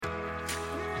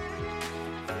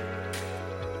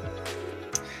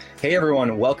Hey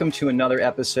everyone, welcome to another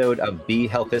episode of Be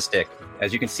Healthistic.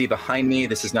 As you can see behind me,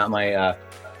 this is not my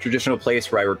traditional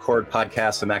place where I record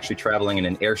podcasts. I'm actually traveling in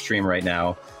an Airstream right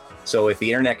now. So if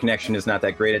the internet connection is not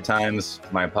that great at times,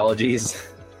 my apologies.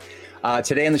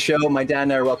 Today on the show, my dad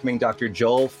and I are welcoming Dr.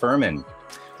 Joel Fuhrman,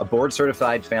 a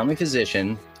board-certified family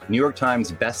physician, New York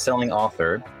Times best-selling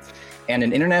author, and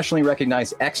an internationally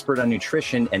recognized expert on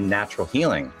nutrition and natural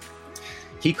healing.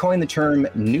 He coined the term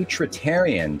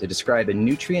Nutritarian to describe a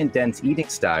nutrient-dense eating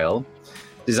style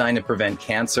designed to prevent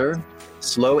cancer,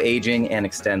 slow aging, and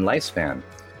extend lifespan,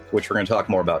 which we're going to talk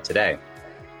more about today.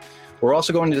 We're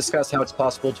also going to discuss how it's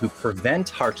possible to prevent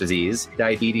heart disease,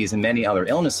 diabetes, and many other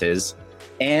illnesses,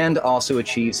 and also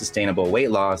achieve sustainable weight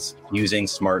loss using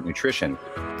smart nutrition.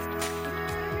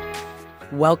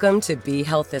 Welcome to Be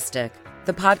Healthistic,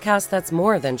 the podcast that's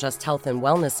more than just health and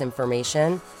wellness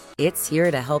information. It's here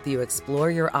to help you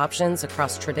explore your options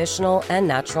across traditional and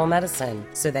natural medicine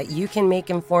so that you can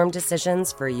make informed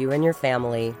decisions for you and your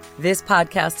family. This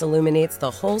podcast illuminates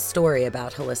the whole story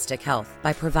about holistic health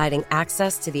by providing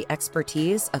access to the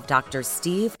expertise of Drs.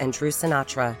 Steve and Drew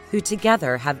Sinatra, who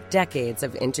together have decades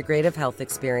of integrative health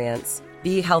experience.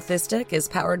 Be Healthistic is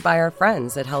powered by our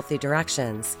friends at Healthy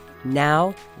Directions.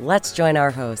 Now, let's join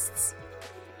our hosts.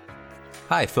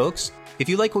 Hi, folks. If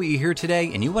you like what you hear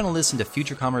today and you want to listen to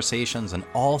future conversations on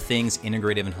all things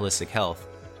integrative and holistic health,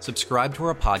 subscribe to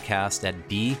our podcast at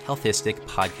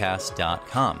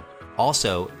behealthisticpodcast.com.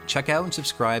 Also, check out and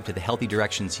subscribe to the Healthy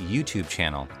Directions YouTube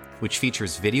channel, which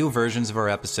features video versions of our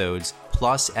episodes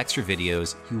plus extra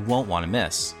videos you won't want to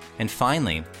miss. And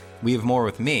finally, we have more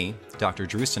with me, Dr.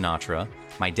 Drew Sinatra,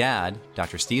 my dad,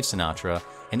 Dr. Steve Sinatra,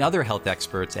 and other health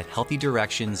experts at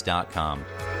healthydirections.com.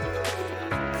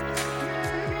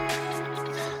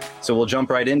 So we'll jump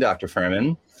right in, Dr.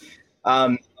 Fuhrman.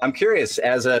 I'm curious,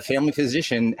 as a family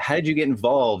physician, how did you get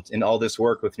involved in all this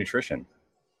work with nutrition?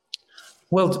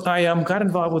 Well, I got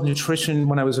involved with nutrition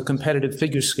when I was a competitive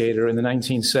figure skater in the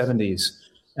 1970s,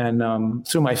 and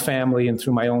through my family and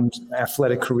through my own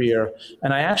athletic career.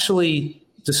 And I actually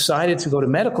decided to go to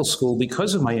medical school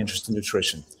because of my interest in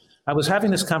nutrition. I was having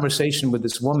this conversation with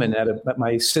this woman at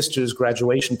my sister's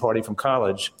graduation party from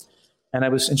college.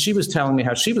 And she was telling me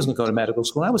how she was going to go to medical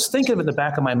school. And I was thinking of it in the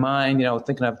back of my mind,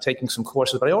 thinking of taking some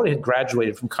courses, but I already had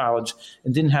graduated from college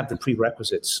and didn't have the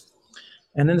prerequisites.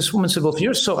 And then this woman said, well,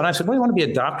 and I said, what do you want to be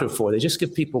a doctor for? They just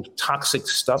give people toxic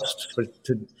stuff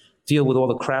to deal with all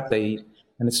the crap they eat.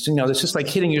 And it's just like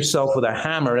hitting yourself with a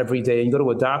hammer every day. And you go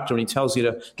to a doctor and he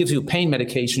gives you pain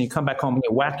medication. You come back home and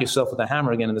you whack yourself with a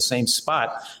hammer again in the same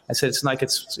spot. I said,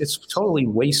 it's totally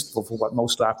wasteful for what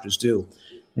most doctors do.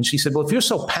 And she said, well, if you're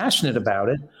so passionate about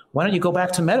it, why don't you go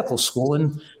back to medical school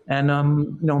and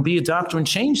be a doctor and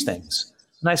change things?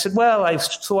 And I said, well, I've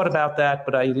thought about that,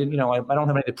 but I don't have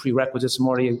any of the prerequisites. I'm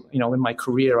already, in my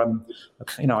career, I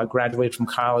graduated from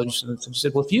college. And she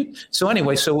said, well,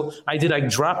 so I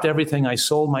dropped everything. I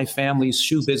sold my family's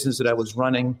shoe business that I was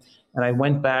running. And I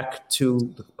went back to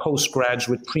the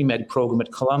postgraduate pre-med program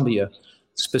at Columbia,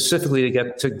 specifically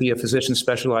to be a physician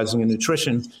specializing in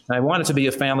nutrition. And I wanted to be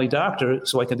a family doctor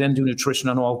so I could then do nutrition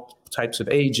on all types of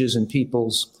ages and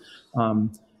peoples.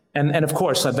 And of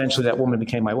course, eventually that woman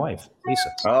became my wife,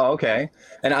 Lisa. Oh, okay.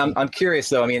 And I'm curious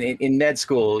though, in med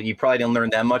school, you probably didn't learn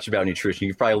that much about nutrition.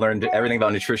 You probably learned everything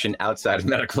about nutrition outside of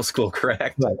medical school,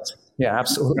 correct? Right. Yeah,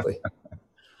 absolutely.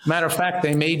 Matter of fact,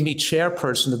 they made me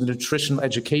chairperson of the Nutritional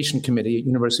Education Committee at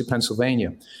University of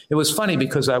Pennsylvania. It was funny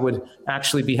because I would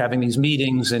actually be having these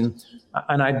meetings and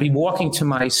I'd be walking to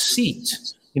my seat,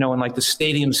 in like the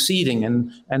stadium seating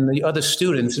and the other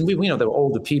students, and we know they were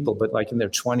older people, but like in their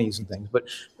 20s and things,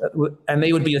 and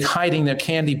they would be hiding their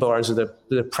candy bars or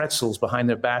their pretzels behind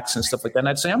their backs and stuff like that. And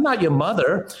I'd say, I'm not your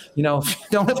mother, you don't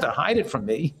have to hide it from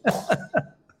me.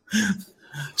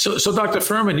 So Dr.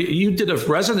 Fuhrman, you did a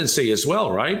residency as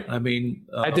well, right? I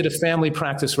did a family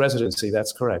practice residency.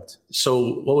 That's correct.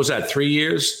 So what was that, 3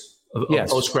 years of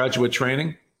postgraduate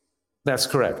training? That's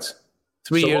correct.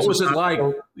 3 years. What was it like,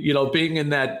 being in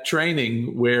that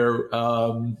training where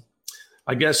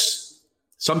I guess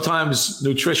sometimes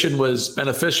nutrition was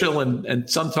beneficial and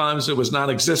sometimes it was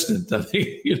non-existent,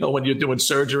 when you're doing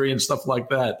surgery and stuff like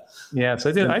that? Yes,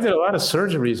 I did a lot of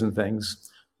surgeries and things.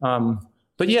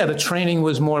 But yeah, the training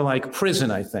was more like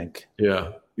prison, I think.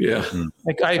 Yeah. Mm-hmm.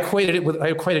 Like I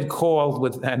equated call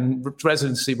and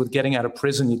residency with getting out of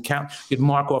prison. You'd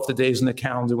mark off the days in the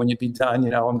calendar when you'd be done.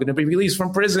 I'm going to be released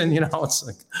from prison. It's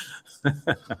like.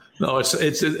 No,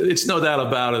 it's no doubt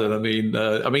about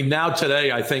it. Now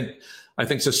today, I think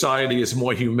society is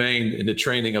more humane in the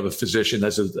training of a physician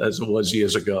as it was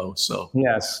years ago. So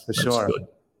yes, for sure. Good.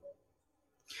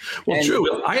 Well,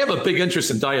 Drew, I have a big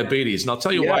interest in diabetes, and I'll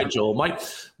tell you why, Joel.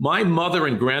 My mother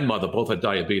and grandmother both had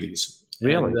diabetes.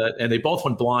 Really? And they both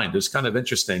went blind. It's kind of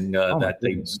interesting that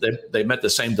they met the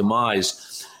same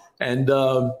demise. And,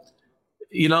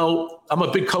 you know, I'm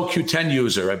a big CoQ10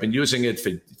 user. I've been using it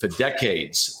for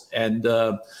decades. And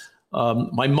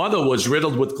my mother was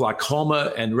riddled with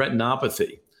glaucoma and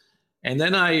retinopathy. And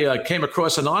then I came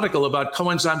across an article about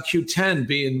coenzyme Q10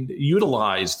 being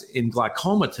utilized in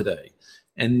glaucoma today,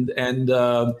 and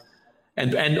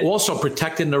also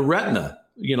protecting the retina,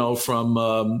 you know,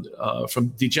 from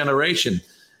degeneration.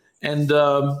 And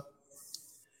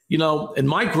you know, in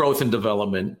my growth and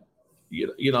development,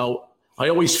 you know, I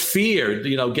always feared,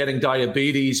 you know, getting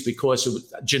diabetes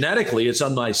because genetically it's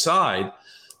on my side.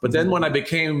 But then when I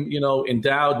became, you know,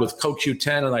 endowed with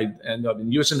CoQ10 and I've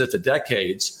been using it for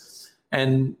decades.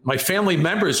 And my family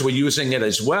members were using it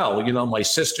as well, you know, my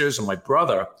sisters and my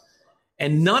brother.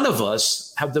 And none of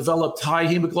us have developed high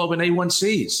hemoglobin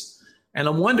A1Cs. And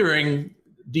I'm wondering,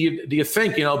 do you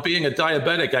think, you know, being a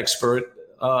diabetic expert,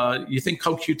 you think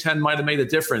CoQ10 might have made a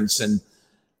difference in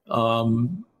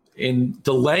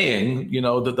delaying, you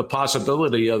know, the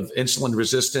possibility of insulin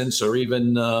resistance or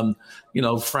even, you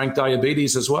know, frank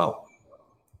diabetes as well?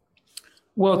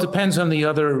 Well, it depends on the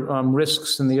other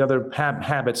risks and the other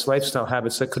habits, lifestyle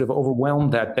habits that could have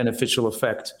overwhelmed that beneficial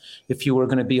effect. If you were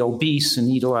going to be obese and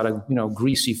eat a lot of, you know,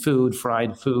 greasy food,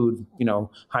 fried food, you know,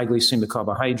 high glycemic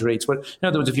carbohydrates. But in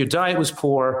other words, if your diet was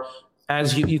poor,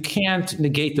 as you can't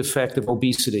negate the effect of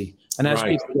obesity. And as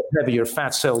people get heavier,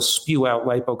 fat cells spew out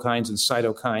lipokines and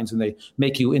cytokines, and they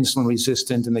make you insulin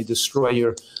resistant, and they destroy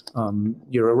your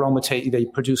aromatase. They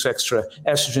produce extra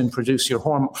estrogen,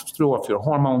 throw off your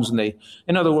hormones, and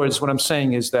in other words, what I'm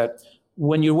saying is that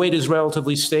when your weight is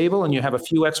relatively stable and you have a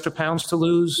few extra pounds to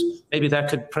lose, maybe that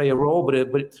could play a role, but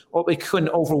it couldn't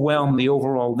overwhelm the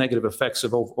overall negative effects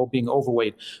of being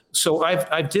overweight. So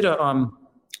I did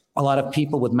a lot of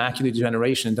people with macular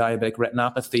degeneration and diabetic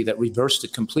retinopathy that reversed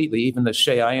it completely. Even the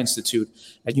Shea Eye Institute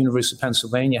at University of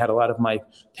Pennsylvania had a lot of my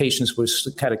patients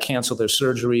had to cancel their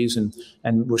surgeries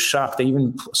and were shocked. They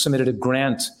even submitted a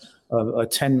grant of I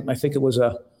think it was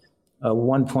a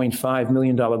 $1.5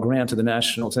 million grant to the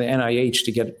NIH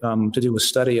to get to do a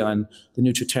study on the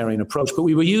Nutritarian approach. But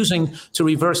we were using to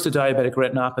reverse the diabetic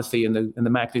retinopathy and the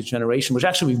macular degeneration, which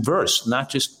actually reversed, not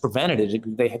just prevented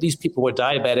it. These people were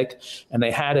diabetic and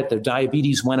they had it. Their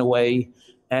diabetes went away,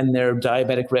 and their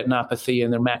diabetic retinopathy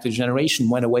and their macular degeneration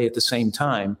went away at the same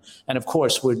time. And of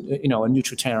course, a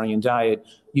Nutritarian diet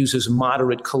uses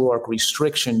moderate caloric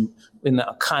restriction in the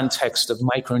context of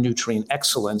micronutrient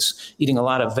excellence, eating a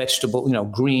lot of vegetable, you know,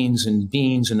 greens and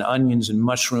beans and onions and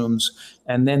mushrooms.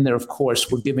 And then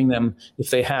we're giving them, if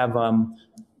they have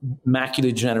macular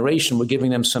degeneration, we're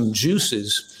giving them some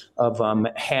juices of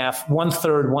one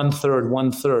third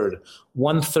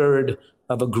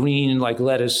of a green like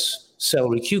lettuce,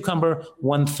 celery, cucumber,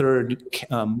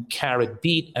 1/3 carrot,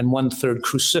 beet, and 1/3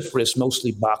 cruciferous,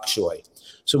 mostly bok choy.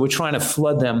 So we're trying to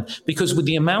flood them because with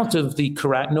the amount of the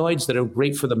carotenoids that are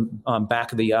great for the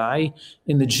back of the eye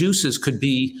in the juices could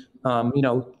be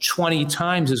 20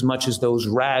 times as much as those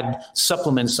rad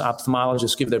supplements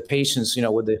ophthalmologists give their patients, you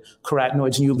know, with the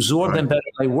carotenoids, and you absorb them better.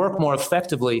 They work more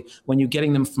effectively when you're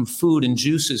getting them from food and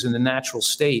juices in the natural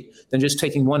state than just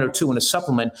taking one or two in a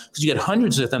supplement, because you get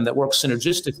hundreds of them that work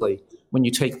synergistically when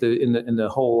you take in the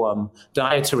whole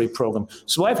dietary program.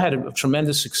 So I've had a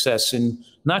tremendous success in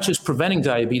not just preventing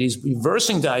diabetes,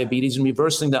 reversing diabetes and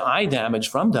reversing the eye damage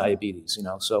from diabetes, you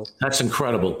know, so. That's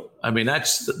incredible.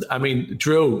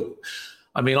 Drew,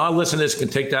 our listeners can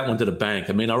take that one to the bank.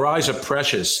 Our eyes are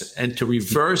precious, and to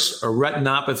reverse a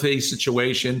retinopathy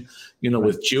situation, you know,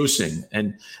 with juicing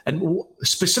and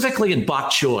specifically in bok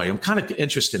choy, I'm kind of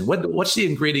interested. What's the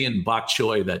ingredient in bok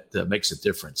choy that makes a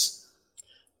difference?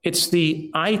 It's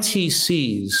the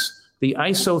ITCs, the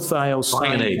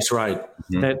isothiocyanates, right?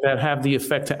 That have the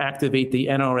effect to activate the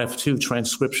NRF2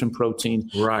 transcription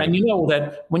protein. Right. And you know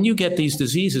that when you get these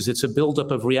diseases, it's a buildup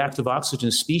of reactive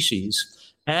oxygen species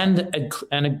and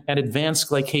advanced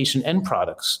glycation end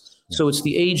products. Yeah. So it's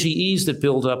the AGEs that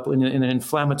build up in an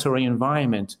inflammatory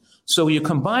environment. So you're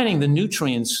combining the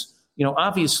nutrients, you know,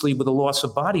 obviously with a loss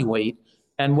of body weight.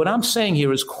 And what I'm saying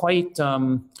here is quite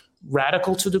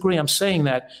radical to a degree. I'm saying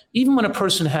that even when a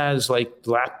person has like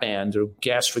black band or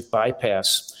gastric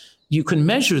bypass, you can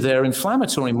measure their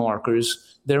inflammatory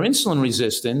markers, their insulin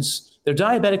resistance, their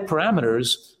diabetic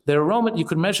parameters, their aroma. You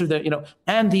can measure their, you know,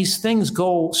 and these things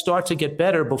start to get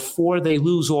better before they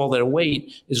lose all their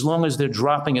weight, as long as they're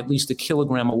dropping at least 1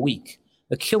 kilogram a week.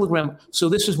 A kilogram. So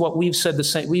this is what we've said the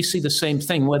same. We see the same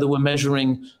thing, whether we're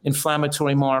measuring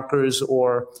inflammatory markers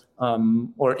or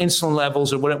insulin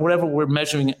levels or whatever we're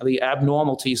measuring, the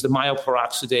abnormalities, the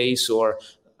myoperoxidase or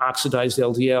oxidized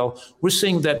LDL. We're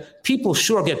seeing that people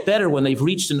sure get better when they've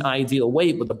reached an ideal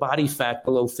weight with the body fat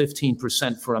below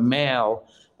 15% for a male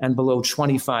and below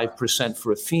 25%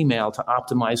 for a female to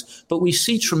optimize. But we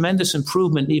see tremendous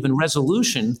improvement, even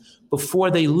resolution,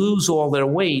 before they lose all their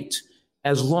weight,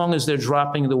 as long as they're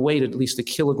dropping the weight at least a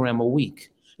kilogram a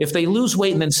week. If they lose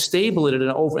weight and then stable it and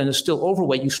are still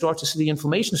overweight, you start to see the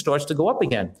inflammation starts to go up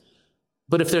again.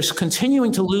 But if they're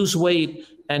continuing to lose weight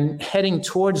and heading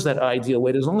towards that ideal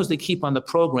weight, as long as they keep on the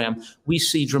program, we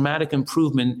see dramatic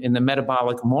improvement in the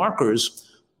metabolic markers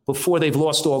before they've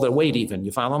lost all their weight even.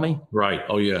 You follow me? Right.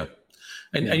 Oh, yeah.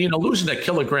 And losing a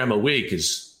kilogram a week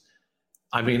is,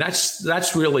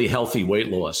 that's really healthy weight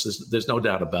loss. There's no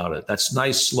doubt about it. That's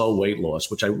nice, slow weight loss,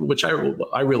 which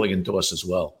I really endorse as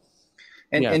well.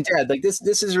 And Dad, like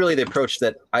this is really the approach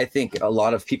that I think a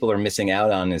lot of people are missing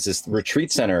out on, is this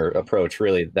retreat center approach,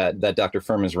 really, that Dr.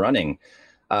 Fuhrman is running.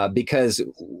 Because,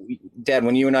 Dad,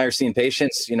 when you and I are seeing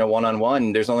patients,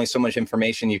 one-on-one, there's only so much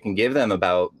information you can give them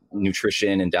about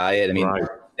nutrition and diet. Right.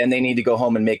 Then they need to go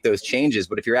home and make those changes.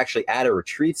 But if you're actually at a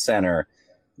retreat center,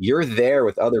 you're there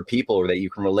with other people that you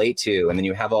can relate to. And then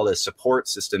you have all the support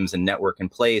systems and network in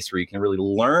place where you can really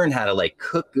learn how to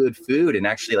cook good food and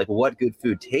actually what good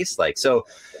food tastes like. So,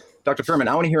 Dr. Fuhrman,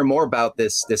 I want to hear more about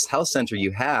this health center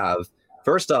you have.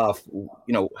 First off,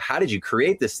 how did you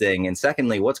create this thing? And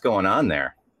secondly, what's going on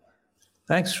there?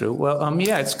 Thanks, Drew. Well,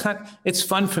 it's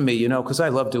fun for me, because I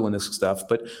love doing this stuff.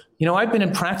 But, I've been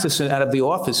in practice out of the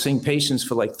office seeing patients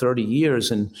for 30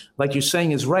 years. And like you're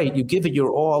saying is right. You give it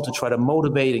your all to try to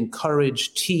motivate,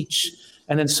 encourage, teach.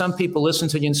 And then some people listen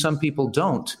to you and some people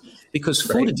don't, because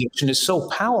food addiction is so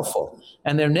powerful.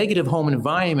 And their negative home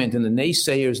environment and the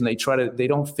naysayers, and they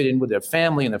don't fit in with their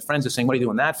family, and their friends are saying, what are you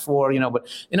doing that for? But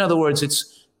in other words,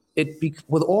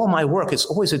 with all my work, it's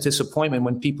always a disappointment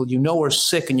when people are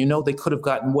sick and they could have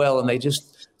gotten well and they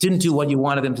just didn't do what you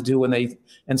wanted them to do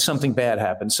and something bad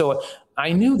happened. So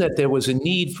I knew that there was a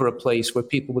need for a place where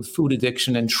people with food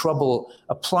addiction and trouble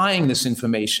applying this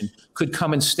information could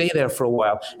come and stay there for a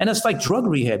while. And it's like drug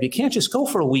rehab. You can't just go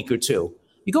for a week or two.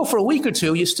 You go for a week or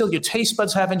two, your taste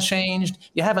buds haven't changed.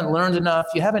 You haven't learned enough.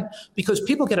 Because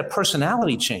people get a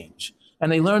personality change.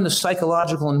 And they learn the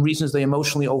psychological and reasons they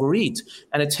emotionally overeat.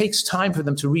 And it takes time for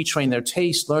them to retrain their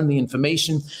taste, learn the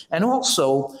information. And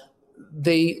also,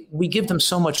 we give them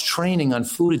so much training on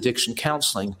food addiction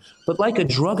counseling. But like a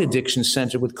drug addiction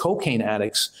center with cocaine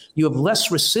addicts, you have less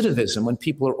recidivism when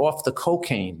people are off the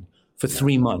cocaine for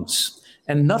 3 months.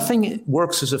 And nothing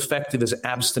works as effective as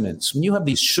abstinence. When you have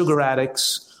these sugar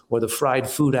addicts, or the fried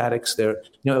food addicts, they're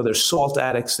salt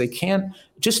addicts. They can't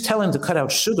just tell them to cut out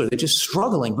sugar. They're just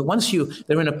struggling. But once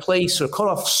they're in a place, or cut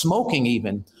off smoking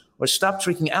even, or stop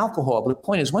drinking alcohol. But the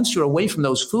point is, once you're away from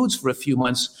those foods for a few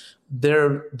months,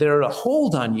 their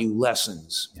hold on you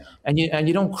lessens, and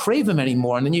you don't crave them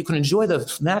anymore. And then you can enjoy the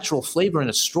natural flavor in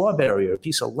a strawberry or a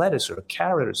piece of lettuce or a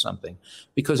carrot or something,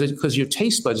 because your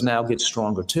taste buds now get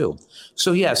stronger too.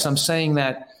 So yes, I'm saying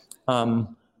that.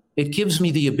 It gives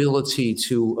me the ability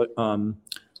to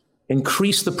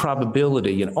increase the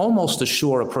probability and almost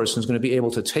assure a person is going to be able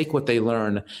to take what they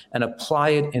learn and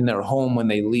apply it in their home when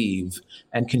they leave,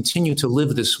 and continue to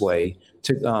live this way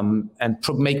and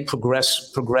make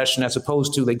progression, as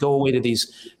opposed to they go away to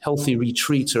these healthy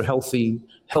retreats or health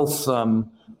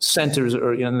centers,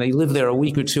 and they live there a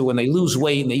week or two and they lose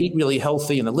weight and they eat really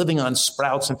healthy and they're living on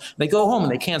sprouts, and they go home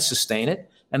and they can't sustain it.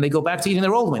 And they go back to eating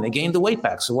their old way, and they gained the weight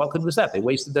back. So what good was that? They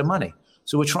wasted their money.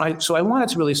 So I wanted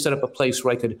to really set up a place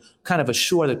where I could kind of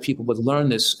assure that people would learn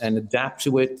this and adapt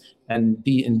to it and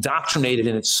be indoctrinated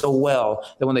in it so well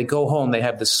that when they go home, they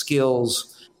have the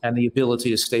skills and the ability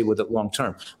to stay with it long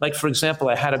term. Like, for example,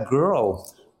 I had a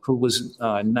girl who was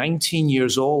 19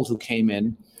 years old who came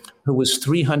in, who was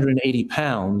 380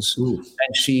 pounds. Ooh.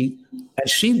 And she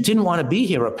didn't want to be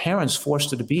here. Her parents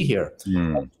forced her to be here.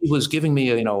 Mm. She was giving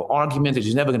me an argument that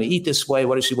she's never going to eat this way.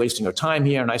 What is she wasting her time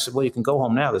here? And I said, well, you can go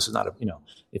home now. This is not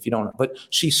if you don't. But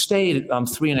she stayed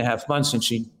 3.5 months,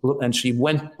 and she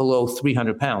went below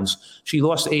 300 pounds. She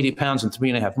lost 80 pounds in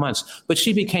 3.5 months. But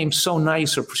she became so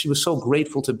nice. She was so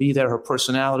grateful to be there. Her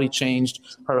personality changed.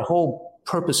 Her whole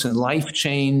purpose in life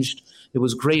changed. It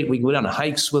was great. We went on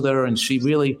hikes with her, and she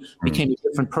really became a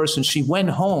different person. She went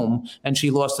home, and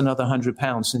she lost another 100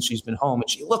 pounds since she's been home. And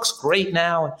she looks great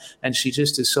now, and she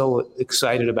just is so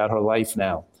excited about her life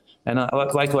now. And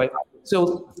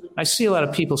so I see a lot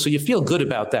of people. So you feel good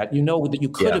about that. You know that you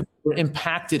could have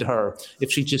impacted her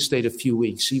if she just stayed a few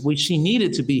weeks. She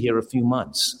needed to be here a few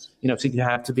months,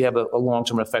 to have a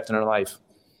long-term effect in her life.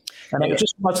 And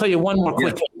I'll tell you one more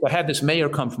quick case. I had this mayor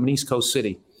come from an East Coast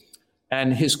city,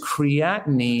 and his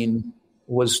creatinine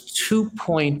was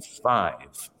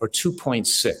 2.5 or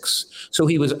 2.6. So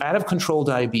he was out of control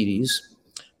diabetes,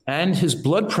 and his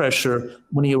blood pressure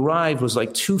when he arrived was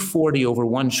like 240 over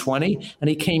 120. And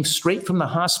he came straight from the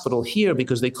hospital here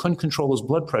because they couldn't control his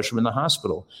blood pressure in the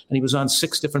hospital. And he was on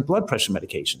 6 different blood pressure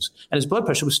medications, and his blood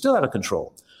pressure was still out of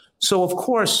control. So of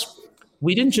course,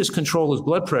 we didn't just control his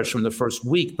blood pressure in the first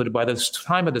week, but by the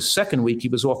time of the second week, he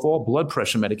was off all blood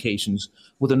pressure medications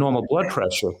with a normal blood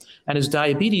pressure. And his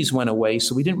diabetes went away,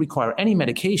 so we didn't require any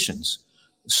medications.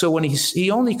 So when he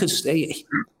only could stay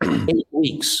 8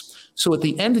 weeks. So at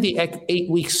the end of the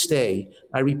 8-week stay,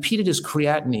 I repeated his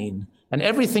creatinine, and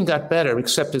everything got better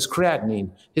except his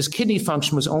creatinine. His kidney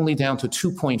function was only down to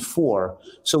 2.4.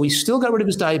 So we still got rid of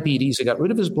his diabetes. I got rid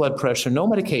of his blood pressure, no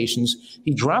medications.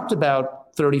 He dropped about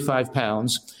 35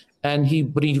 pounds. But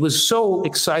he was so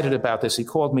excited about this. He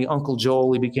called me Uncle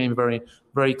Joel. He became very,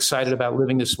 very excited about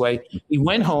living this way. He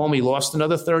went home. He lost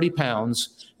another 30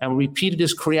 pounds and repeated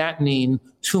his creatinine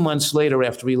 2 months later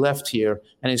after he left here.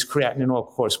 And his creatinine, of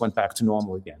course, went back to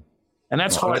normal again. And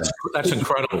that's hard. That's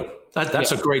incredible.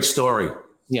 That's a great story.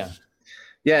 Yeah.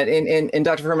 Yeah, and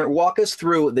Dr. Fuhrman, walk us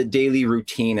through the daily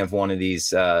routine of one of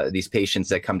these patients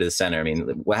that come to the center. I mean,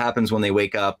 what happens when they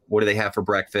wake up? What do they have for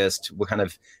breakfast? What kind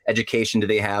of education do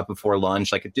they have before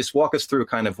lunch? Like, just walk us through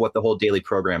kind of what the whole daily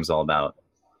program is all about.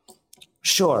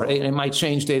 Sure, it might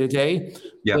change day to day.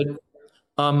 Yeah.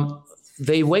 But,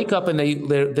 they wake up and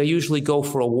they usually go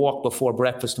for a walk before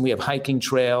breakfast, and we have hiking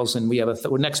trails, and we're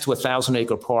next to a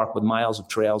 1,000-acre park with miles of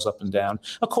trails up and down,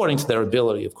 according to their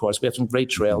ability, of course. We have some great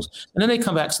trails. And then they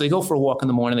come back, so they go for a walk in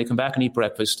the morning, they come back and eat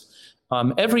breakfast.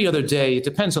 Every other day, it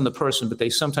depends on the person, but they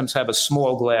sometimes have a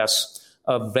small glass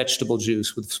of vegetable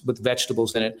juice with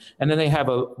vegetables in it. And then they have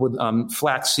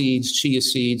flax seeds, chia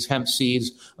seeds, hemp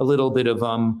seeds, a little bit of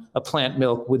a plant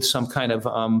milk with some kind of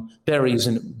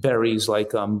berries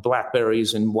like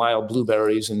blackberries and wild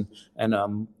blueberries and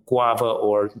guava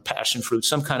or passion fruit,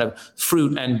 some kind of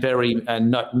fruit and berry and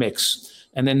nut mix.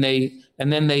 And then they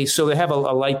have a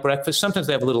light breakfast. Sometimes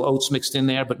they have a little oats mixed in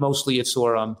there, but mostly it's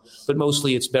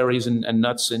berries and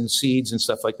nuts and seeds and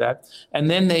stuff like that. And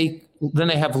then they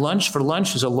have lunch. For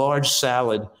lunch is a large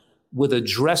salad with a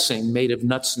dressing made of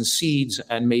nuts and seeds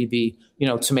and maybe,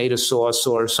 tomato sauce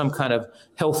or some kind of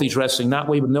healthy dressing, not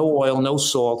with no oil, no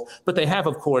salt. But they have,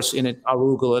 of course, in it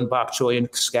arugula and bok choy and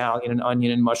scallion and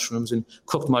onion and mushrooms and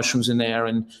cooked mushrooms in there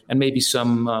and maybe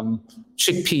some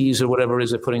chickpeas or whatever it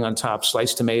is they're putting on top,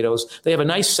 sliced tomatoes. They have a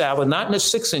nice salad, not in a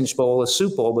 6-inch bowl, a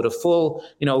soup bowl, but a full,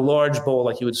 large bowl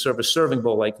like you would serve a serving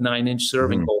bowl, like 9-inch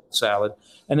serving bowl salad.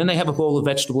 And then they have a bowl of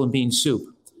vegetable and bean soup.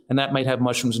 And that might have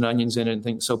mushrooms and onions in it and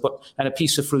things. And a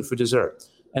piece of fruit for dessert.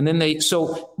 And then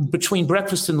so between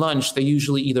breakfast and lunch, they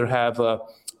usually either have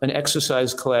an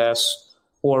exercise class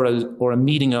or a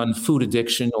meeting on food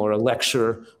addiction or a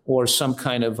lecture or some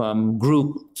kind of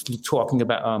group talking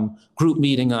about group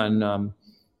meeting on,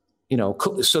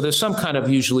 so there's some kind of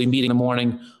usually meeting in the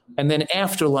morning. And then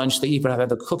after lunch, they either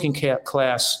have a cooking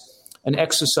class, an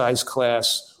exercise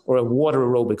class, or a water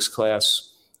aerobics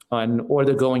class, or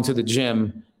they're going to the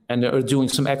gym and they're doing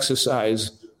some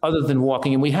exercise other than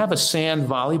walking. And we have a sand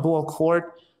volleyball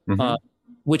court,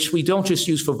 which we don't just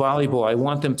use for volleyball. I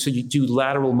want them to do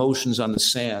lateral motions on the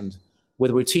sand,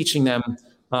 where we're teaching them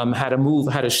how to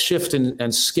move, how to shift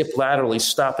and skip laterally,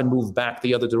 stop and move back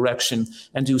the other direction,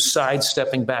 and do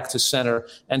sidestepping back to center,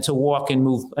 and to walk and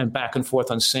move and back and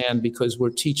forth on sand, because we're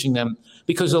teaching them,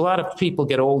 because a lot of people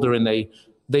get older and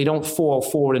they don't fall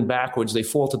forward and backwards. They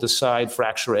fall to the side,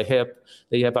 fracture a hip.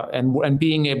 They have and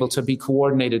being able to be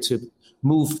coordinated to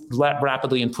move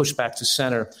rapidly and push back to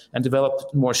center and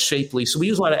develop more shapely. So we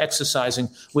use a lot of exercising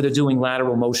where they're doing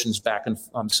lateral motions back and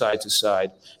side to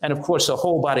side. And of course, a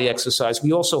whole body exercise.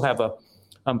 We also have a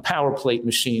power plate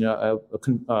machine,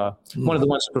 one of the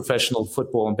ones professional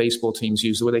football and baseball teams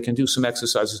use, where they can do some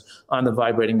exercises on the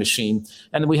vibrating machine.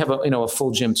 And then we have a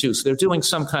full gym too. So they're doing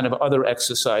some kind of other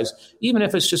exercise, even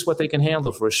if it's just what they can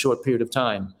handle for a short period of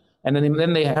time. And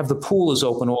then they have the pool is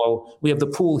open we have the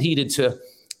pool heated to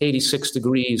 86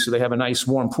 degrees. So they have a nice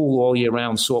warm pool all year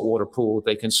round, saltwater pool.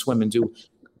 They can swim and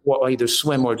either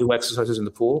swim or do exercises in the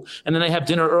pool. And then they have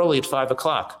dinner early at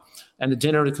 5:00. And the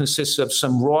dinner consists of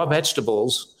some raw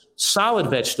vegetables, solid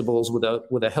vegetables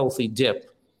with a healthy dip,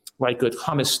 like a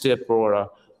hummus dip or a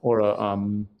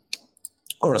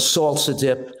salsa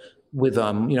dip with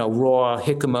raw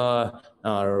jicama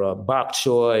or bok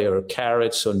choy or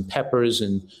carrots and peppers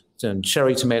and and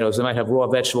cherry tomatoes. They might have raw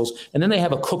vegetables. And then they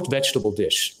have a cooked vegetable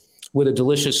dish with a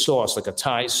delicious sauce, like a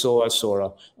Thai sauce,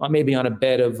 or maybe on a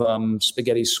bed of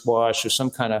spaghetti squash or some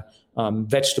kind of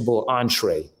vegetable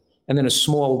entree. And then a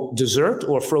small dessert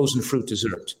or frozen fruit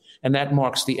dessert. And that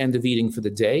marks the end of eating for the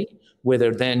day, where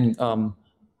they're then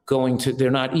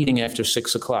they're not eating after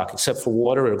 6 o'clock, except for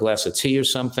water or a glass of tea or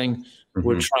something. Mm-hmm.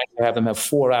 We're trying to have them have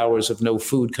 4 hours of no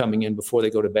food coming in before they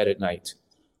go to bed at night.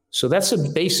 So that's a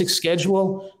basic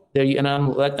schedule.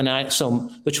 So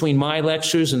between my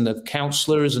lectures and the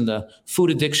counselors and the food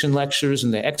addiction lectures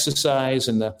and the exercise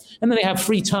and then they have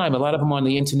free time. A lot of them on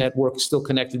the internet work still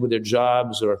connected with their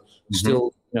jobs or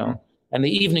still, and the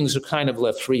evenings are kind of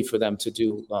left free for them to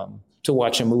do, to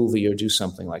watch a movie or do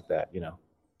something like that,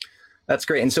 That's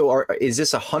great. And so is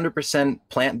this 100%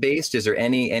 plant-based? Is there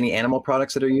any animal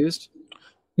products that are used?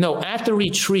 No, at the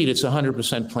retreat, it's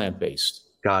 100% plant-based.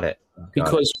 Got it.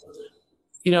 Because,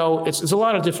 it's a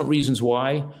lot of different reasons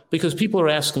why. Because people are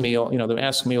asking me, they're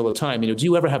asking me all the time, do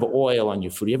you ever have oil on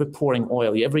your food? Are you ever pouring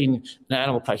oil? Are you ever eating an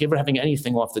animal product? Are you ever having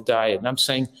anything off the diet? And I'm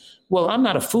saying, well, I'm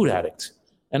not a food addict.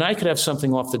 And I could have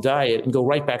something off the diet and go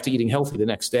right back to eating healthy the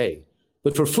next day.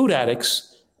 But for food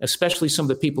addicts, especially some of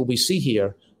the people we see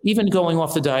here, even going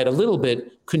off the diet a little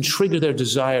bit can trigger their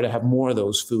desire to have more of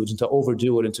those foods and to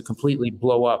overdo it and to completely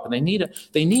blow up. And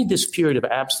they need this period of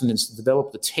abstinence to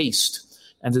develop the taste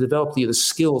and to develop the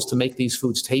skills to make these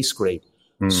foods taste great.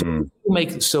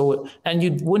 Mm-hmm. And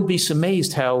you wouldn't be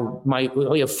amazed how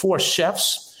we have 4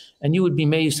 chefs, and you would be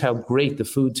amazed how great the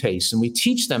food tastes. And we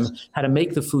teach them how to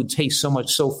make the food taste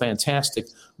so fantastic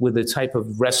with the type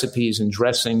of recipes and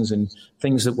dressings and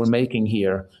things that we're making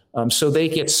here. So they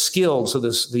get skilled.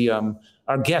 So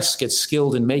our guests get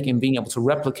skilled in being able to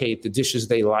replicate the dishes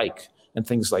they like and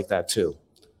things like that too.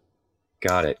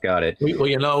 Got it.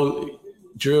 Well,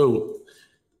 Drew,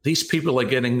 these people are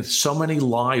getting so many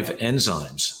live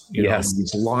enzymes,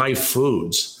 these live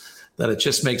foods, that it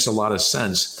just makes a lot of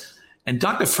sense. And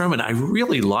Dr. Fuhrman, I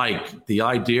really like the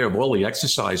idea of all the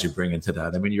exercise you bring into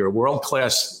that. I mean, you're a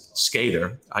world-class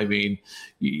skater. I mean,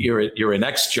 you're an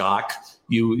ex-jock.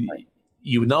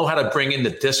 You know how to bring in the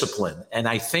discipline. And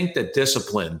I think the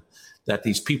discipline that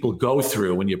these people go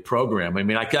through in your program, I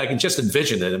mean, I can just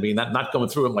envision it. I mean, not going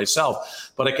through it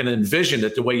myself, but I can envision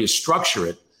it the way you structure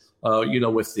it,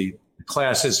 with the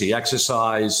classes, the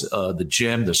exercise, the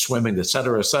gym, the swimming, et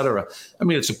cetera, et cetera. I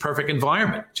mean, it's a perfect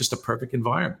environment, just a perfect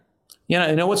environment.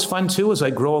 Yeah, what's fun too is I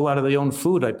grow a lot of the own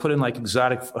food. I put in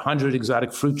 100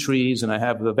 exotic fruit trees, and I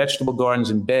have the vegetable gardens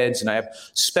and beds, and I have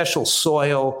special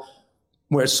soil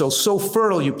where it's so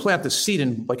fertile. You plant the seed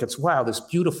and this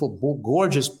beautiful,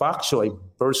 gorgeous bok choy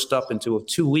burst up into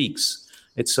 2 weeks.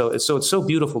 It's so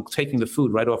beautiful taking the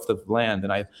food right off the land,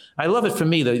 and I love it. For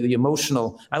me, the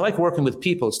emotional. I like working with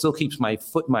people. It still keeps my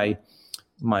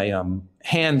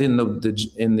hand in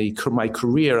my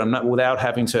career. I'm not without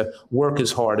having to work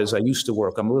as hard as I used to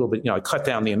work. I'm a little bit, I cut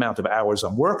down the amount of hours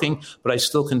I'm working, but I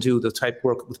still can do the type of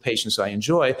work with patients I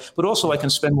enjoy. But also I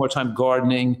can spend more time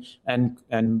gardening and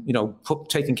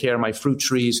taking care of my fruit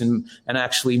trees and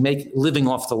actually living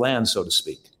off the land, so to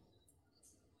speak.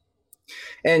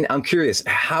 And I'm curious,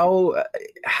 how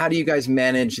do you guys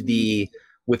manage the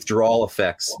withdrawal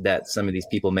effects that some of these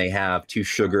people may have to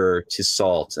sugar, to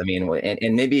salt? I mean,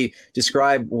 and maybe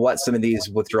describe what some of these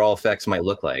withdrawal effects might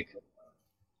look like.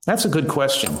 That's a good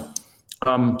question.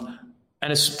 And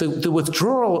it's the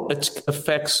withdrawal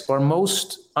effects are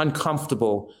most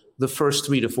uncomfortable the first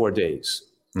 3 to 4 days.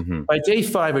 Mm-hmm. By day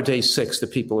 5 or day 6, the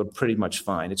people are pretty much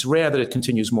fine. It's rare that it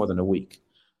continues more than a week.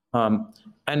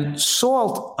 And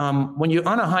salt, when you're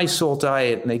on a high salt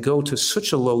diet and they go to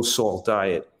such a low salt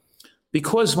diet,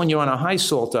 because when you're on a high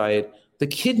salt diet, the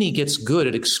kidney gets good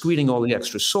at excreting all the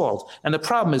extra salt. And the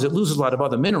problem is it loses a lot of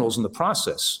other minerals in the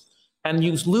process. And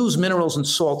you lose minerals and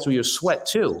salt through your sweat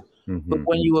too. Mm-hmm. But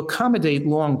when you accommodate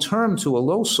long-term to a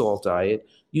low salt diet,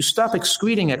 you stop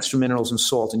excreting extra minerals and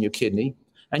salt in your kidney.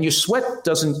 And your sweat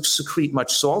doesn't secrete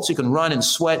much salt. So you can run and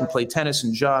sweat and play tennis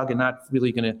and jog and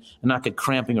not get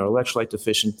cramping or electrolyte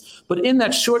deficient. But in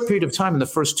that short period of time, in the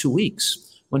first 2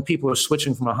 weeks, when people are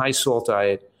switching from a high salt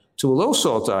diet to a low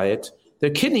salt diet, their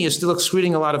kidney is still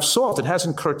excreting a lot of salt. It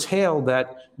hasn't curtailed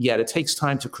that yet. It takes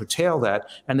time to curtail that.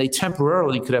 And they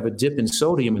temporarily could have a dip in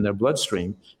sodium in their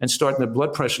bloodstream and their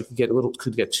blood pressure could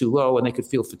get too low, and they could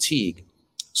feel fatigue.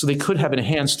 So they could have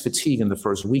enhanced fatigue in the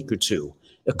first week or two,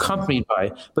 accompanied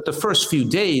by, but the first few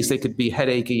days they could be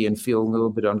headachy and feel a little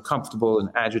bit uncomfortable and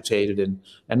agitated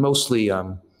and mostly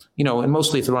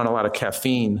if they're on a lot of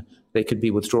caffeine, they could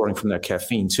be withdrawing from their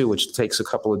caffeine too, which takes a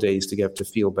couple of days to get to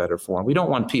feel better for them. We don't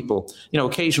want people,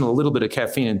 occasionally a little bit of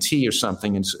caffeine in tea or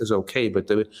something is okay, but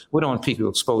we don't want people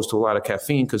exposed to a lot of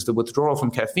caffeine, because the withdrawal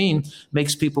from caffeine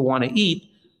makes people want to eat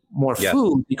more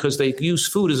food, because they use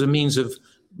food as a means of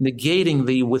negating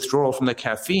the withdrawal from the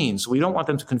caffeine. So we don't want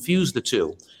them to confuse the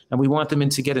two. And we want them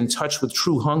to get in touch with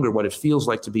true hunger, what it feels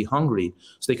like to be hungry,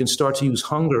 so they can start to use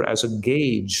hunger as a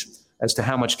gauge as to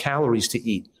how much calories to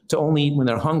eat, to only eat when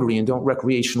they're hungry and don't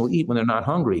recreational eat when they're not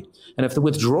hungry. And if they're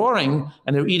withdrawing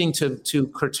and they're eating to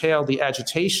curtail the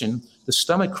agitation, the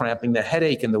stomach cramping, the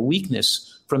headache, and the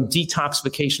weakness from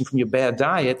detoxification from your bad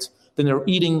diet, then they're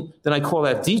eating, then I call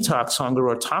that detox hunger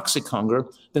or toxic hunger.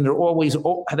 Then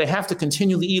they have to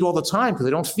continually eat all the time because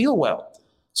they don't feel well.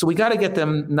 So we got to get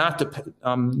them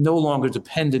no longer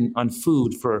dependent on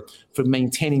food for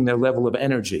maintaining their level of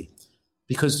energy,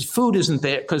 because food isn't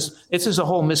there. Because this is a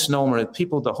whole misnomer.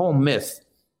 The whole myth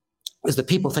is that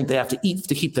people think they have to eat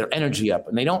to keep their energy up,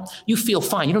 and they don't. You feel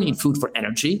fine. You don't need food for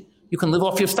energy. You can live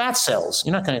off your fat cells.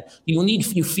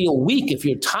 You feel weak if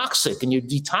you're toxic and you're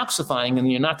detoxifying and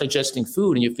you're not digesting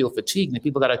food and you feel fatigued.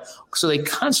 And so they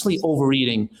constantly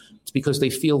overeating because they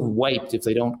feel wiped if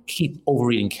they don't keep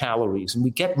overeating calories. And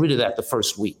we get rid of that the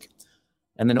first week.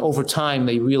 And then over time,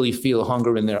 they really feel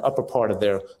hunger in their lower part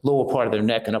of their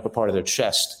neck and upper part of their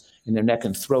chest, in their neck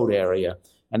and throat area.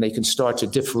 And they can start to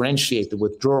differentiate the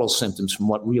withdrawal symptoms from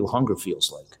what real hunger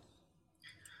feels like.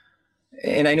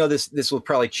 And I know this will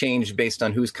probably change based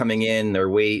on who's coming in, their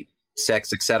weight,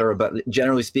 sex, et cetera. But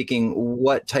generally speaking,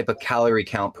 what type of calorie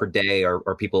count per day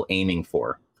are people aiming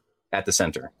for at the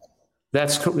center?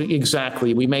 That's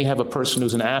exactly. We may have a person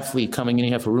who's an athlete coming in,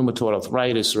 you have a rheumatoid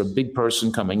arthritis, or a big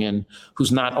person coming in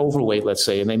who's not overweight, let's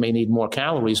say, and they may need more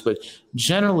calories. But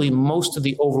generally, most of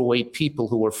the overweight people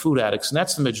who are food addicts, and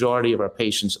that's the majority of our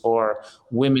patients, are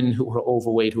women who are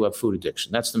overweight who have food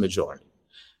addiction. That's the majority.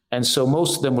 And so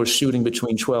most of them were shooting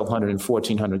between 1,200 and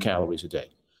 1,400 calories a day,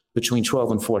 between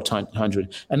 1,200 and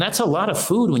 1,400. And that's a lot of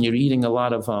food when you're eating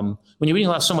so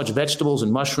much vegetables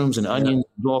and mushrooms and onions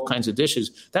and all kinds of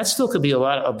dishes. That still could be a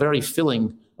lot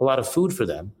of food for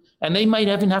them. And they might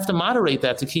even have to moderate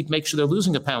that to make sure they're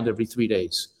losing a pound every 3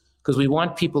 days. Because we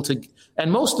want people to,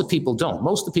 and most of the people don't.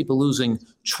 Most of the people losing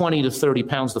 20 to 30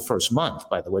 pounds the first month,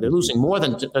 by the way. They're losing more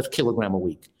than a kilogram a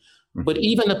week. But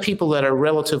even the people that are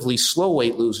relatively slow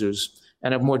weight losers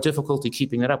and have more difficulty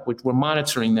keeping that up, we're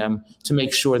monitoring them to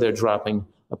make sure they're dropping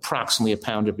approximately a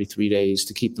pound every 3 days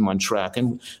to keep them on track.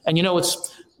 And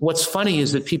what's funny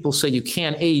is that people say you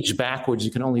can't age backwards,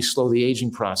 you can only slow the aging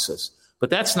process. But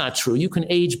that's not true. You can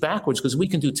age backwards, because we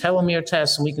can do telomere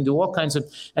tests and we can do all kinds of,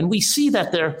 and we see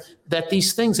that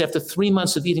these things, after 3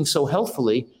 months of eating so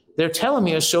healthfully, their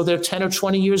telomeres show they're 10 or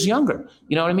 20 years younger.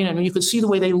 You know what I mean? I mean, you can see the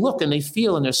way they look and they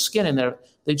feel in their skin, and they're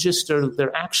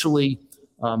actually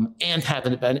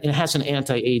it has an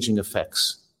anti-aging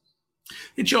effects.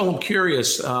 Hey, Joel, I'm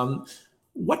curious,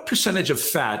 what percentage of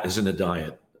fat is in a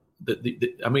diet? You're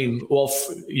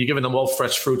giving them all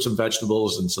fresh fruits and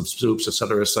vegetables and some soups, et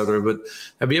cetera, but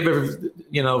have you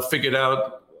ever, figured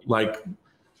out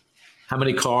how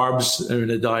many carbs are in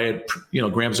a diet,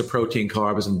 grams of protein,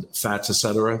 carbs, and fats, et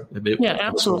cetera? Yeah,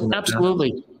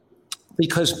 absolutely.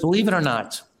 Because believe it or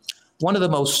not, one of the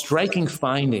most striking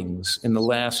findings in the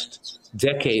last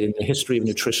decade in the history of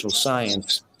nutritional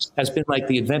science has been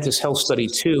the Adventist Health Study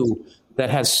 2, that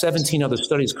has 17 other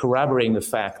studies corroborating the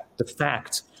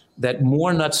fact that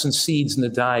more nuts and seeds in the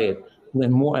diet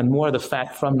and more of the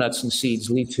fat from nuts and seeds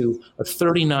lead to a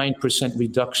 39%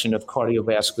 reduction of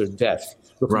cardiovascular death.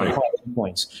 Right.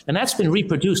 Points. And that's been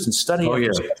reproduced in study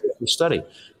after study.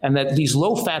 And that these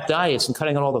low-fat diets and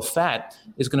cutting out all the fat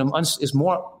is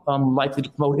more likely to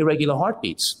promote irregular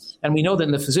heartbeats. And we know that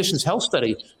in the Physician's Health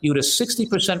Study, you had a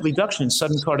 60% reduction in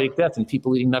sudden cardiac death in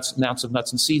people eating an ounce of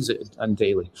nuts and seeds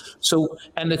daily. So,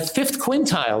 and the fifth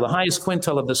quintile, the highest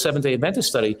quintile of the Seventh-day Adventist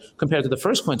study, compared to the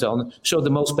first quintile, showed the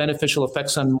most beneficial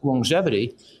effects on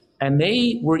longevity. And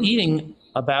they were eating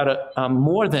about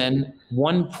more than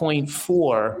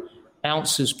 1.4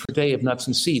 ounces per day of nuts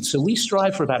and seeds. So we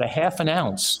strive for about a half an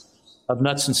ounce of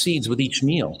nuts and seeds with each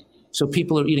meal. So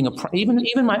people are eating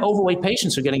even my overweight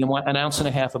patients are getting an ounce and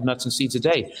a half of nuts and seeds a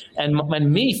day. And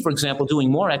me, for example,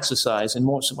 doing more exercise and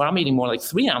more, so I'm eating more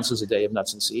 3 ounces a day of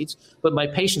nuts and seeds, but my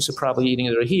patients are probably eating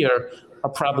that are here are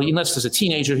probably, unless there's a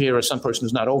teenager here or some person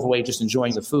who's not overweight, just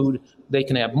enjoying the food, they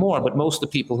can have more. But most of the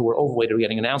people who are overweight are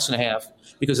getting 1.5 ounces,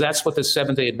 because that's what the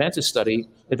Seventh-day Adventist study,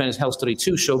 Adventist Health Study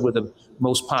 2, showed were the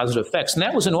most positive effects. And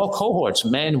that was in all cohorts,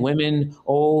 men, women,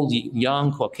 old,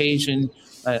 young, Caucasian,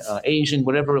 Asian,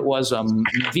 whatever it was,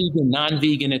 vegan,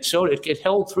 non-vegan. It showed it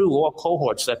held through all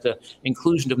cohorts that the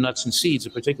inclusion of nuts and seeds,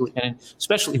 particularly and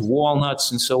especially walnuts,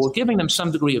 and so we're giving them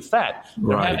some degree of fat.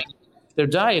 Right. Their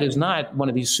diet is not one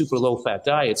of these super low-fat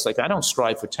diets. Like, I don't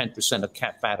strive for 10% of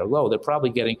fat or low. They're probably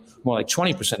getting more like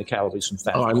 20% of calories from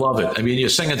fat. Oh, I love it. I mean, you're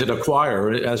singing to the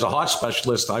choir. As a heart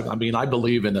specialist, I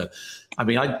believe in it.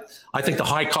 I think the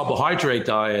high carbohydrate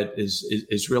diet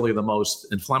is really the most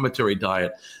inflammatory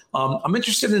diet. I'm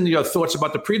interested in your thoughts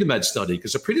about the Predimed study,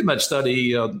 because the Predimed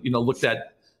study, looked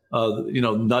at,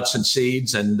 nuts and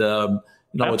seeds, and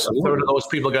it's a third of those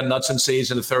people got nuts and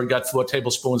seeds, and a third got 4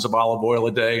 tablespoons of olive oil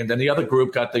a day, and then the other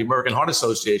group got the American Heart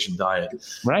Association diet.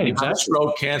 Right, exactly.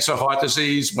 Stroke, cancer, heart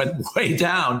disease went way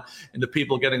down in the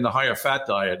people getting the higher fat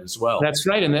diet as well. That's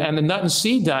right, and the nut and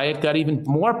seed diet got even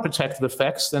more protective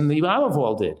effects than the olive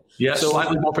oil did. Yeah, so,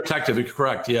 slightly more protective. You're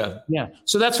correct. Yeah. Yeah.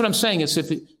 So that's what I'm saying.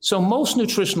 So most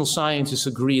nutritional scientists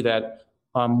agree that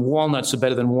walnuts are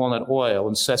better than walnut oil,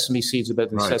 and sesame seeds are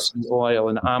better than sesame oil,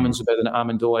 and almonds are better than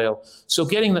almond oil. So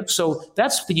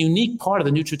that's the unique part of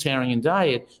the Nutritarian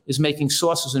diet, is making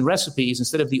sauces and recipes.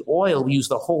 Instead of the oil, we use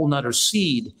the whole nut or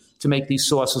seed to make these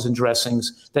sauces and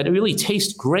dressings that really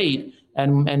taste great.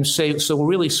 So we're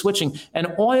really switching.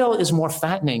 And oil is more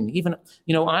fattening. Even,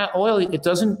 oil, it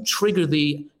doesn't trigger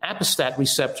the apostat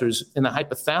receptors in the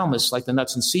hypothalamus like the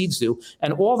nuts and seeds do.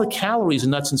 And all the calories in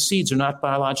nuts and seeds are not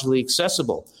biologically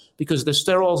accessible, because the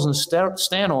sterols and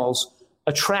stanols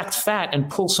attract fat and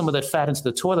pull some of that fat into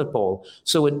the toilet bowl.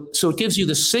 So it gives you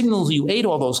the signals you ate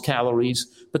all those calories,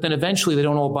 but then eventually they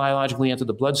don't all biologically enter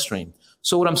the bloodstream.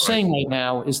 So what I'm saying right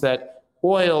now is that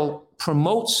oil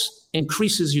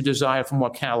increases your desire for more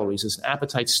calories as an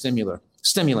appetite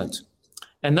stimulant.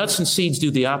 And nuts and seeds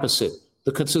do the opposite.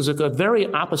 There's a very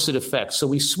opposite effect. So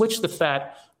we switch the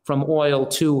fat from oil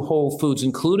to whole foods,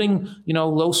 including,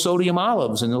 low sodium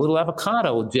olives and a little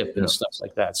avocado dip and stuff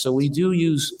like that. So we do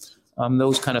use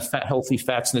those kind of healthy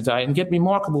fats in the diet and get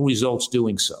remarkable results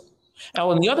doing so.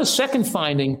 Now, and the other second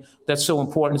finding that's so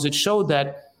important is it showed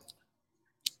that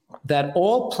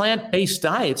all plant-based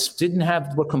diets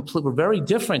were very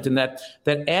different, in that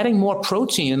adding more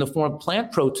protein in the form of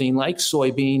plant protein, like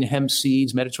soybean, hemp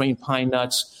seeds, Mediterranean pine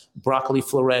nuts, broccoli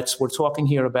florets. We're talking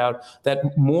here about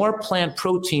that more plant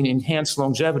protein enhanced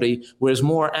longevity, whereas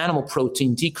more animal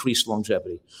protein decreased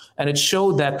longevity. And it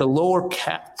showed that the lower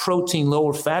protein,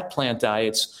 lower fat plant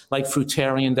diets, like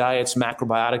fruitarian diets,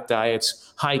 macrobiotic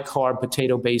diets, high-carb,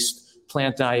 potato-based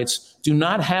plant diets, do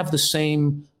not have the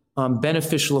same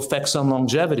beneficial effects on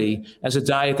longevity as a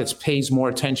diet that pays more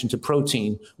attention to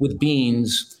protein, with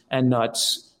beans and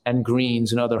nuts and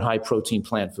greens and other high protein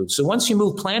plant foods. So once you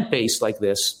move plant-based like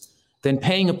this, then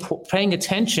paying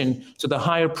attention to the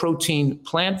higher protein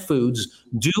plant foods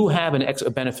do have a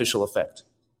beneficial effect.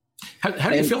 How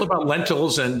do you feel about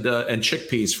lentils and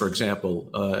chickpeas, for example,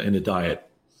 in a diet?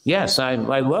 Yes, I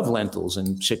love lentils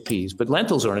and chickpeas, but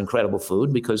lentils are an incredible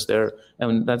food because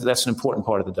that's an important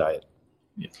part of the diet.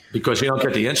 Yeah, because you don't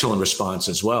get the insulin response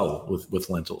as well with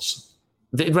lentils.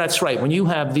 That's right. When you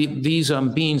have these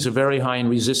beans are very high in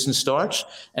resistant starch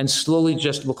and slowly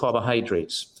digestible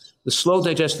carbohydrates. The slow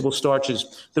digestible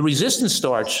starches, the resistant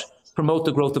starch, promote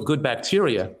the growth of good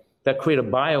bacteria that create a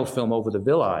biofilm over the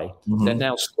villi that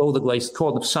now slow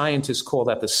the scientists call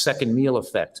that the second meal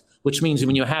effect, which means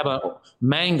when you have a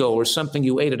mango or something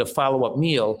you ate at a follow-up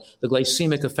meal, the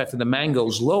glycemic effect of the mango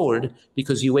is lowered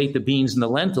because you ate the beans and the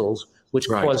lentils, which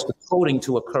caused the coating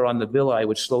to occur on the villi,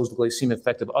 which slows the glycemic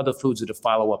effect of other foods at a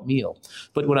follow-up meal.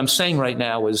 But what I'm saying right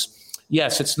now is,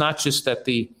 yes, it's not just that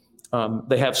they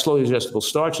have slowly digestible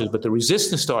starches, but the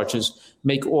resistant starches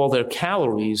make all their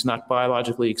calories not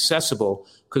biologically accessible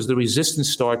because the resistant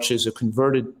starches are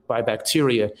converted by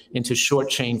bacteria into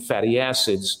short-chain fatty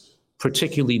acids,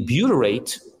 particularly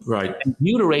butyrate. Right. And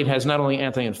butyrate has not only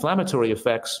anti-inflammatory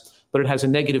effects, but it has a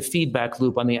negative feedback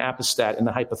loop on the apostat in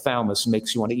the hypothalamus and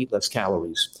makes you want to eat less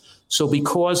calories. So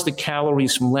because the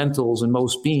calories from lentils and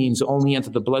most beans only enter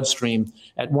the bloodstream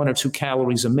at 1 or 2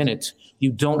 calories a minute, you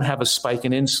don't have a spike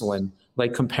in insulin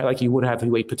like you would have if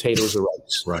you ate potatoes or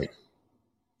rice. Right.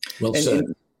 Well said.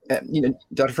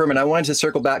 Dr. Fuhrman, I wanted to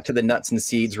circle back to the nuts and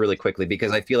seeds really quickly,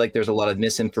 because I feel like there's a lot of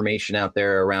misinformation out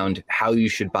there around how you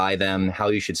should buy them, how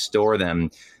you should store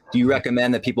them. Do you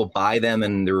recommend that people buy them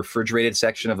in the refrigerated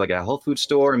section of like a health food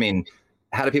store? I mean,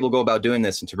 how do people go about doing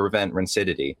this to prevent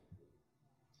rancidity?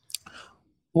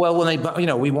 Well, when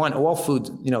they, we want all food,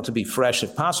 to be fresh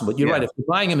if possible. But you're right. If you're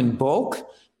buying them in bulk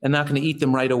and not going to eat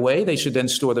them right away, they should then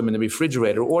store them in the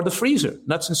refrigerator or the freezer.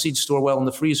 Nuts and seeds store well in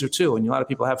the freezer too. And a lot of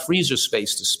people have freezer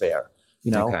space to spare,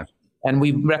 Okay. And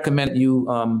we recommend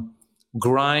you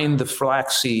grind the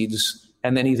flax seeds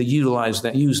and then either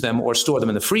use them or store them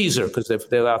in the freezer because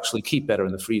they'll actually keep better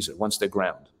in the freezer once they're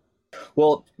ground.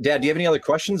 Well, Dad, do you have any other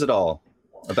questions at all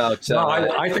about? No,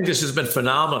 I think this has been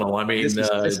phenomenal. I mean, this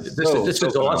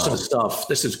is awesome stuff.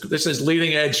 This is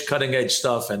leading edge, cutting edge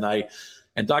stuff. And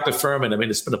Dr. Fuhrman, I mean,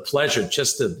 it's been a pleasure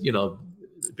just to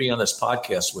be on this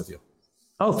podcast with you.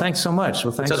 Oh, thanks so much.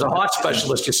 Well, thanks. As a heart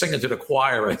specialist, you're singing to the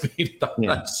choir. I mean,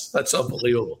 that's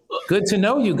unbelievable. Good to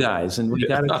know you guys, and we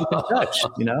got to keep in touch.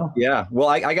 Yeah. Well,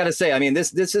 I got to say, I mean,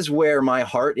 this is where my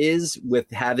heart is with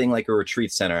having like a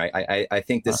retreat center. I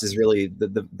think this is really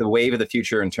the wave of the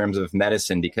future in terms of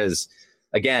medicine because,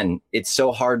 again, it's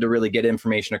so hard to really get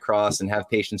information across and have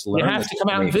patients learn. You have to come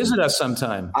out and visit us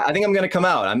sometime. I think I'm going to come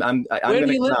out. Where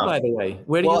do you live, by the way?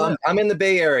 Where do you live? I'm in the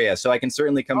Bay Area, so I can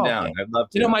certainly come down. Okay. I'd love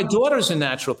to. My daughter's in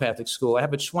naturopathic school. I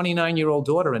have a 29-year-old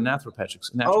daughter in naturopathic.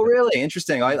 Oh, really?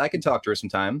 Interesting. I can talk to her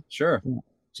sometime. Sure.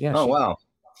 Yeah. Oh, wow.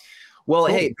 Well,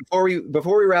 cool. Hey,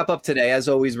 before we wrap up today, as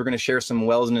always, we're going to share some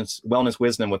wellness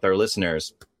wisdom with our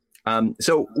listeners.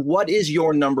 So what is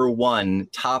your number one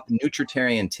top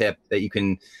Nutritarian tip that you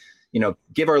can,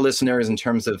 give our listeners in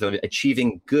terms of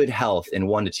achieving good health in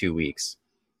 1 to 2 weeks?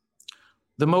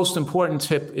 The most important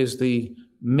tip is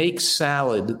make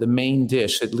salad the main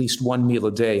dish, at least one meal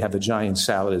a day, have a giant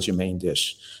salad as your main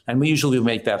dish. And we usually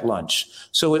make that lunch.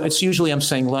 So it's usually, I'm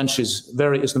saying lunch is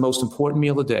the most important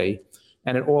meal a day.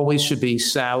 And it always should be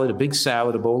salad, a big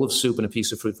salad, a bowl of soup, and a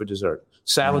piece of fruit for dessert.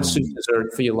 Salad, soup,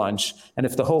 dessert for your lunch. And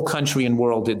if the whole country and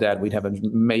world did that, we'd have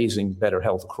amazing, better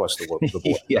health across the board.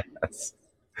 Yes.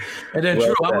 And then,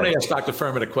 Drew, I want to ask Dr.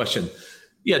 Fuhrman a question.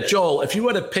 Yeah, Joel, if you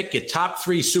were to pick your top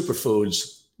 3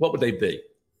 superfoods, what would they be?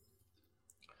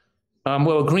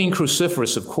 Well, green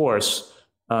cruciferous, of course.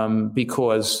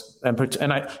 Because I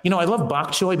love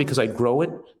bok choy because I grow it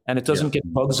and it doesn't get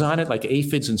bugs on it like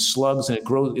aphids and slugs, and it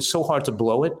grows. It's so hard to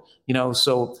blow it,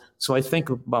 So I think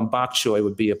bok choy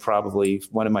would be probably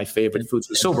one of my favorite foods.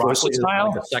 It's so versatile.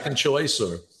 Like a second choice,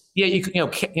 or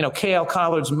kale,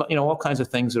 collards, all kinds of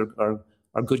things are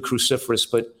good cruciferous,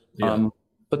 but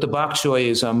the bok choy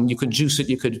is you can juice it,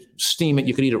 you could steam it,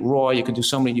 you could eat it raw, you could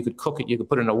cook it, you could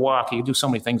put it in a wok, you could do so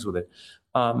many things with it,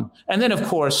 and then of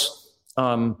course.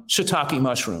 Shiitake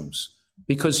mushrooms,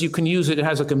 because you can use it. It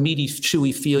has like a meaty,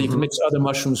 chewy feel. You can mix other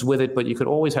mushrooms with it, but you could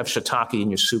always have shiitake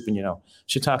in your soup. And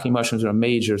shiitake mushrooms are a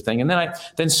major thing. And then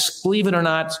believe it or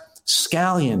not,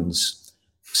 scallions.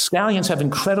 Scallions have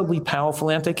incredibly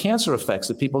powerful anti-cancer effects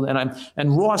that people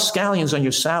and raw scallions on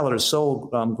your salad are so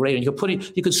great. And you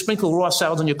could sprinkle raw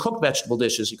salads on your cooked vegetable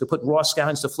dishes. You could put raw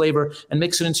scallions to flavor and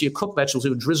mix it into your cooked vegetables. It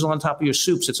would drizzle on top of your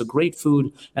soups. It's a great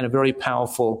food and a very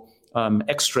powerful.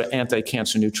 Extra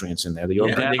anti-cancer nutrients in there. And you're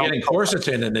getting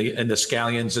quercetin in the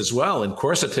scallions as well. And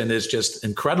quercetin is just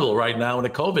incredible right now in the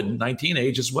COVID-19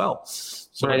 age as well.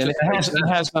 So right, and it has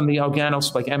the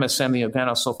organos, like MSM, the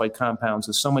organosulfide compounds.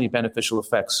 There's so many beneficial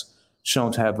effects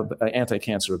shown to have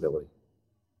anti-cancer ability.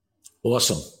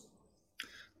 Awesome.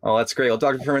 Oh, that's great. Well,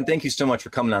 Dr. Fuhrman, thank you so much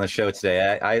for coming on the show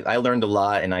today. I learned a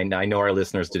lot, and I know our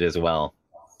listeners did as well.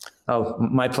 Oh,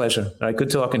 my pleasure. All right, good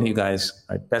talking to you guys.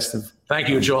 All right, best of. Thank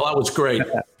you, Joel. That was great.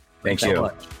 Thank you.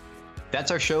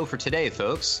 That's our show for today,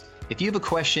 folks. If you have a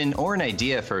question or an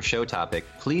idea for a show topic,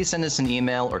 please send us an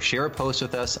email or share a post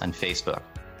with us on Facebook.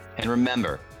 And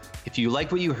remember, if you like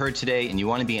what you heard today and you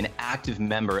want to be an active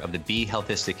member of the Be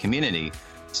Healthistic community,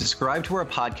 subscribe to our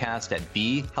podcast at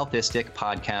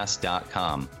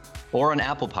behealthisticpodcast.com or on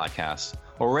Apple Podcasts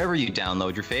or wherever you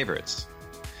download your favorites.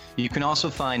 You can also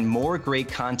find more great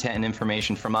content and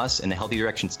information from us and the Healthy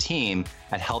Directions team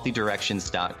at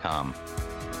healthydirections.com.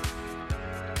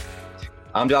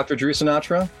 I'm Dr. Drew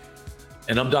Sinatra.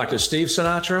 And I'm Dr. Steve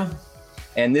Sinatra.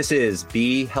 And this is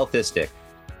Be Healthistic.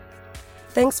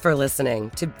 Thanks for listening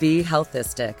to Be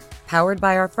Healthistic, powered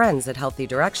by our friends at Healthy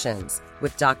Directions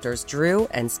with Drs. Drew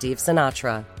and Steve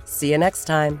Sinatra. See you next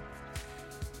time.